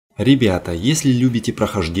Ребята, если любите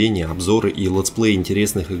прохождения, обзоры и летсплей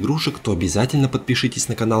интересных игрушек, то обязательно подпишитесь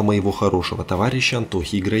на канал моего хорошего товарища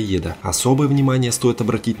Антохи Игроеда. Особое внимание стоит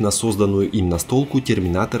обратить на созданную им настолку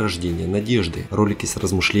 «Терминатор. Рождение надежды», ролики с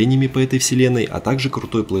размышлениями по этой вселенной, а также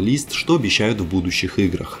крутой плейлист, что обещают в будущих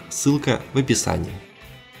играх. Ссылка в описании.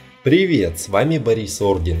 Привет, с вами Борис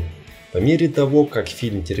Ордин. По мере того, как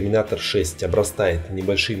фильм «Терминатор 6» обрастает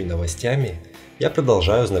небольшими новостями, я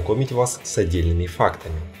продолжаю знакомить вас с отдельными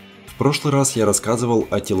фактами. В прошлый раз я рассказывал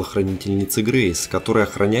о телохранительнице Грейс, которая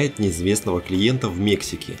охраняет неизвестного клиента в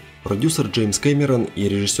Мексике. Продюсер Джеймс Кэмерон и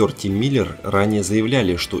режиссер Тим Миллер ранее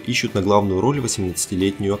заявляли, что ищут на главную роль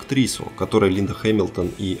 18-летнюю актрису, которой Линда Хэмилтон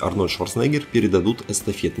и Арнольд Шварценнегер передадут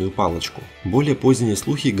эстафетную палочку. Более поздние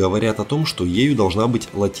слухи говорят о том, что ею должна быть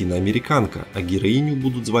латиноамериканка, а героиню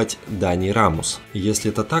будут звать Дани Рамос. Если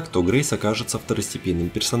это так, то Грейс окажется второстепенным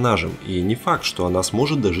персонажем, и не факт, что она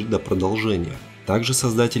сможет дожить до продолжения. Также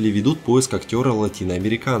создатели ведут поиск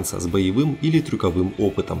актера-латиноамериканца с боевым или трюковым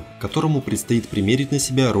опытом, которому предстоит примерить на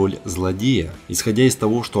себя роль злодея. Исходя из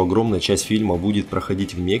того, что огромная часть фильма будет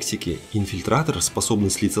проходить в Мексике, инфильтратор, способный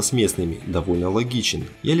слиться с местными, довольно логичен.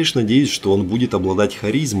 Я лишь надеюсь, что он будет обладать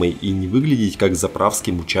харизмой и не выглядеть как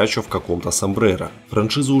заправский мучачо в каком-то сомбреро.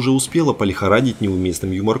 Франшиза уже успела полихорадить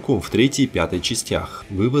неуместным юморком в 3-й и 5-й частях.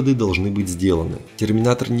 Выводы должны быть сделаны.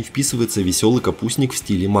 Терминатор не вписывается в веселый капустник в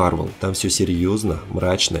стиле Marvel. Там все серьезно,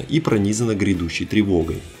 мрачно и пронизано грядущей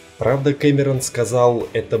тревогой. Правда, Кэмерон сказал,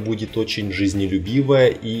 это будет очень жизнелюбивое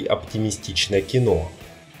и оптимистичное кино.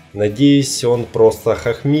 Надеюсь, он просто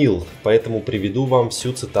хохмил, поэтому приведу вам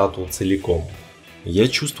всю цитату целиком. Я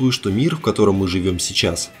чувствую, что мир, в котором мы живем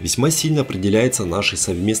сейчас, весьма сильно определяется нашей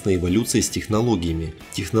совместной эволюцией с технологиями.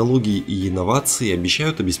 Технологии и инновации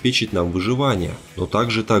обещают обеспечить нам выживание, но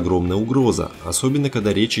также это огромная угроза, особенно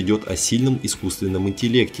когда речь идет о сильном искусственном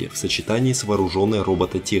интеллекте в сочетании с вооруженной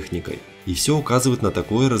робототехникой. И все указывает на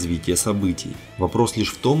такое развитие событий. Вопрос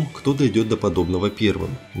лишь в том, кто дойдет до подобного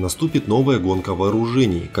первым. Наступит новая гонка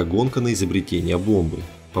вооружений, как гонка на изобретение бомбы.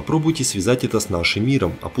 Попробуйте связать это с нашим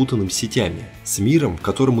миром, опутанным сетями. С миром, в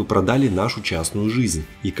котором мы продали нашу частную жизнь.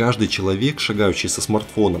 И каждый человек, шагающий со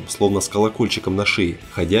смартфоном, словно с колокольчиком на шее,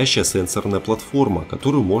 ходящая сенсорная платформа,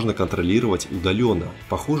 которую можно контролировать удаленно.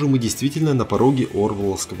 Похоже, мы действительно на пороге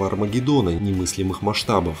Орвелловского Армагеддона немыслимых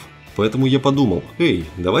масштабов. Поэтому я подумал,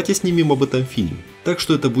 давайте снимем об этом фильм. Так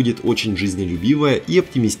что это будет очень жизнелюбивое и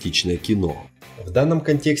оптимистичное кино. В данном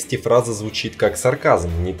контексте фраза звучит как сарказм,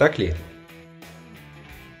 не так ли?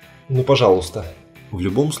 Ну пожалуйста. В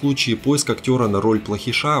любом случае, поиск актера на роль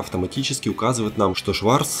плохиша автоматически указывает нам, что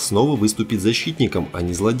Шварц снова выступит защитником, а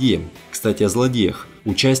не злодеем. Кстати, о злодеях.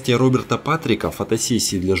 Участие Роберта Патрика в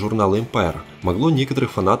фотосессии для журнала Empire могло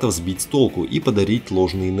некоторых фанатов сбить с толку и подарить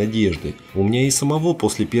ложные надежды. У меня и самого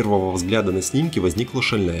после первого взгляда на снимки возникла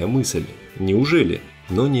шальная мысль. Неужели?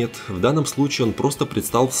 Но нет, в данном случае он просто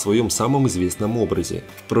предстал в своем самом известном образе.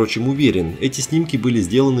 Впрочем, уверен, эти снимки были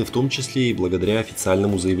сделаны в том числе и благодаря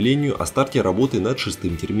официальному заявлению о старте работы над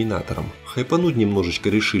 6-м Терминатором. Хайпануть немножечко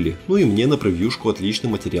решили, ну и мне на превьюшку отличный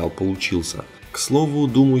материал получился. К слову,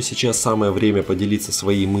 думаю, сейчас самое время поделиться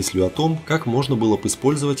своей мыслью о том, как можно было бы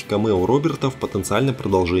использовать камео Роберта в потенциальном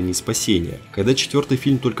продолжении «Спасения». Когда 4-й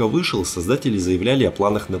фильм только вышел, создатели заявляли о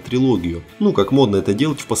планах на трилогию, как модно это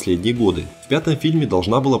делать в последние годы. В 5-м фильме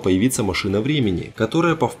должна была появиться машина времени,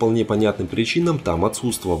 которая по вполне понятным причинам там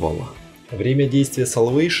отсутствовала. Время действия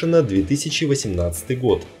Salvation 2018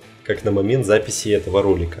 год, как на момент записи этого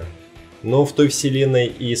ролика. Но в той вселенной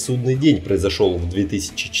и Судный день произошел в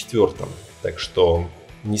 2004-м. Так что,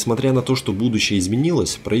 несмотря на то, что будущее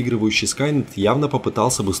изменилось, проигрывающий Skynet явно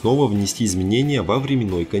попытался бы снова внести изменения во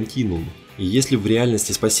временной континуум. И если в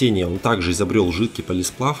реальности спасения он также изобрел жидкий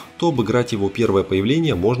полисплав, то обыграть его первое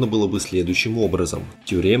появление можно было бы следующим образом.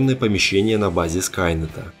 Тюремное помещение на базе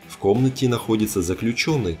Скайнета. В комнате находится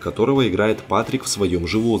заключенный, которого играет Патрик в своем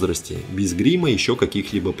же возрасте, без грима и еще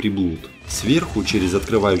каких-либо приблуд. Сверху, через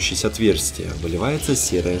открывающееся отверстие, выливается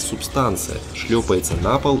серая субстанция, шлепается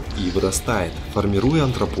на пол и вырастает, формируя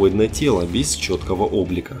антропоидное тело без четкого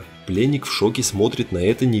облика. Пленник в шоке смотрит на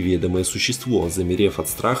это неведомое существо, замерев от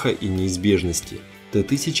страха и неизбежности.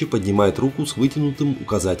 Т-1000 поднимает руку с вытянутым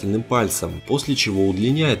указательным пальцем, после чего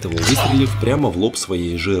удлиняет его, выстрелив прямо в лоб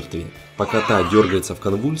своей жертве. Пока та дергается в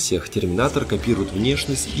конвульсиях, Терминатор копирует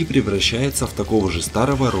внешность и превращается в такого же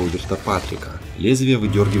старого Роберта Патрика. Лезвие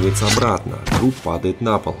выдергивается обратно, труп падает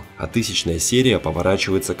на пол, а 1000-я серия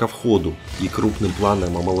поворачивается ко входу и крупным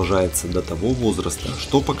планом омоложается до того возраста,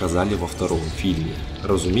 что показали во 2-м фильме.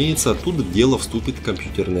 Разумеется, тут в дело вступит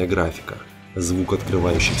компьютерная графика. Звук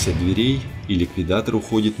открывающихся дверей, и ликвидатор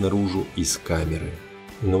уходит наружу из камеры.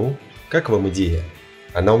 Ну, как вам идея?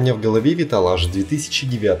 Она у меня в голове витала аж с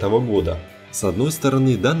 2009 года. С одной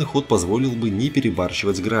стороны, данный ход позволил бы не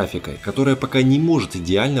перебарщивать с графикой, которая пока не может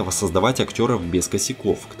идеально воссоздавать актеров без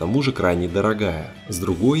косяков, к тому же крайне дорогая. С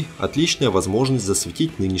другой, отличная возможность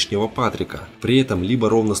засветить нынешнего Патрика, при этом либо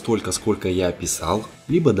ровно столько, сколько я описал,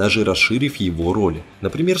 либо даже расширив его роль.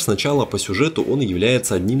 Например, сначала по сюжету он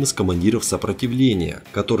является одним из командиров Сопротивления,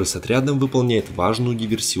 который с отрядом выполняет важную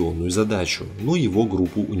диверсионную задачу, но его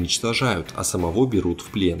группу уничтожают, а самого берут в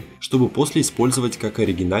плен, чтобы после использовать как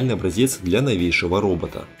оригинальный образец для новейшего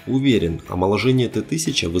робота. Уверен, омоложение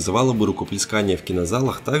Т-1000 вызывало бы рукоплескание в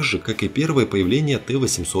кинозалах так же, как и первое появление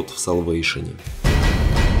Т-800 в Салвейшене.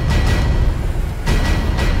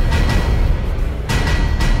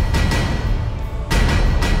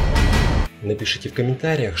 Напишите в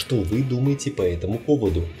комментариях, что вы думаете по этому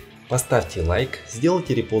поводу. Поставьте лайк,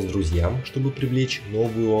 сделайте репост друзьям, чтобы привлечь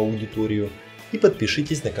новую аудиторию, и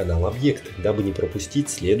подпишитесь на канал Объект, дабы не пропустить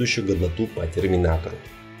следующую годноту по Терминатору.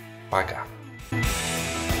 Пока!